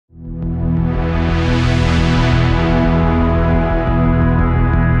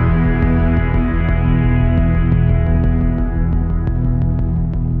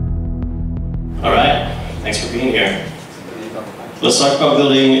here. Let's talk about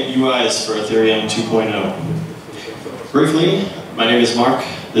building UIs for Ethereum 2.0. Briefly, my name is Mark.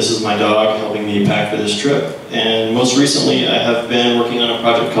 This is my dog helping me pack for this trip. And most recently, I have been working on a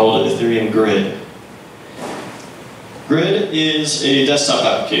project called Ethereum Grid. Grid is a desktop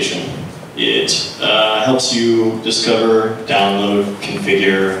application. It helps you discover, download,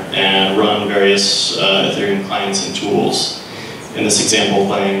 configure, and run various Ethereum clients and tools. In this example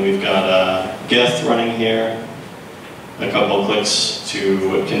playing, we've got Geth running here, a couple of clicks to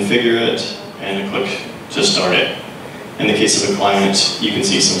configure it, and a click to start it. In the case of a client, you can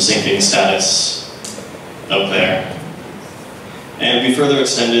see some syncing status up there. And we further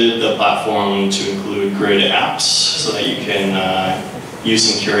extended the platform to include Grid apps so that you can use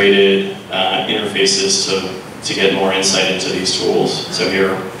some curated interfaces to get more insight into these tools. So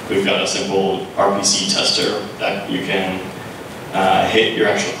here we've got a simple RPC tester that you can hit your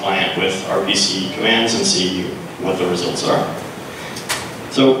actual client with RPC commands and see what the results are.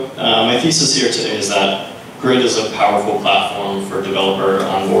 So my thesis here today is that Grid is a powerful platform for developer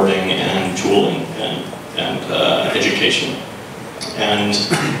onboarding and tooling and education. And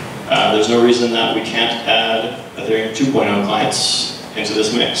there's no reason that we can't add Ethereum 2.0 clients into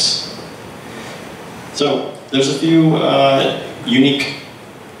this mix. So there's a few unique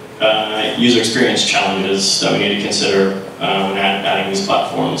user experience challenges that we need to consider when adding these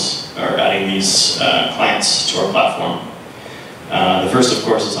platforms, or adding these clients to our platform. The first, of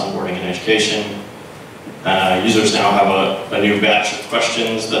course, is onboarding and education. Users now have a new batch of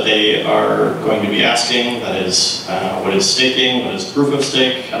questions that they are going to be asking. That is, what is staking? What is proof of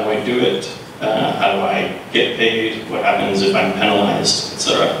stake? How do I do it? How do I get paid? What happens if I'm penalized,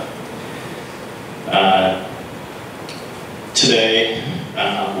 etc. Today,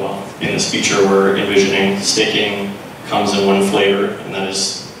 well, in this feature we're envisioning, staking comes in one flavor, and that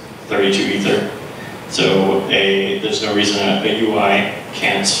is 32 Ether. So there's no reason a UI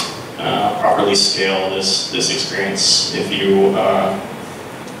can't properly scale this experience if you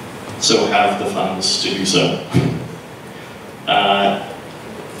so have the funds to do so.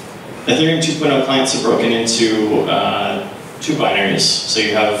 Ethereum 2.0 clients are broken into two binaries. So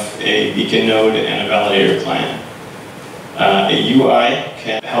you have a beacon node and a validator client. A UI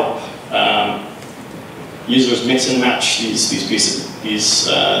can help users mix and match these pieces.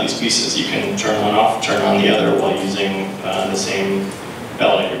 You can turn one off, turn on the other while using the same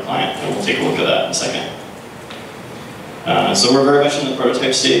validator client, and we'll take a look at that in a second. So we're very much in the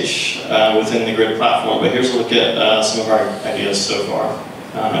prototype stage within the Grid platform, but here's a look at some of our ideas so far.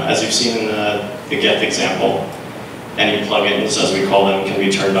 As you've seen in the Geth example, any plugins, as we call them, can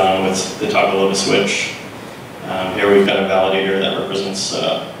be turned on with the toggle of a switch. Here we've got a validator that represents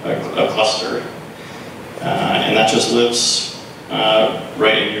a cluster, and that just lives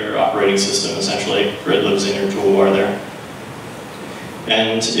right in your operating system, essentially. Grid lives in your toolbar there.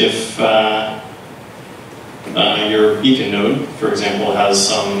 And if your beacon node, for example, has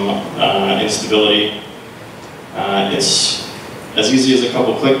some instability, it's as easy as a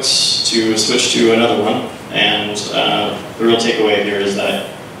couple clicks to switch to another one. And the real takeaway here is that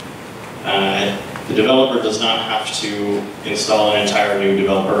the developer does not have to install an entire new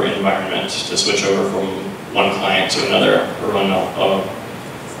developer environment to switch over from one client to another, or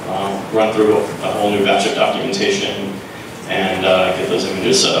run through a whole new batch of documentation and get those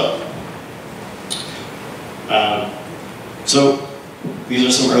images set up. So these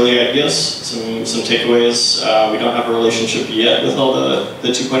are some early ideas, some takeaways. We don't have a relationship yet with all the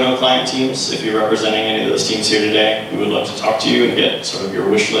 2.0 client teams. If you're representing any of those teams here today, we would love to talk to you and get sort of your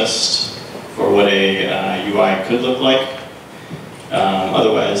wish list for what a UI could look like.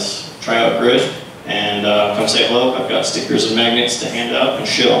 Otherwise, try out Grid and come say hello. I've got stickers and magnets to hand out and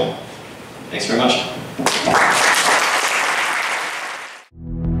shill. Thanks very much.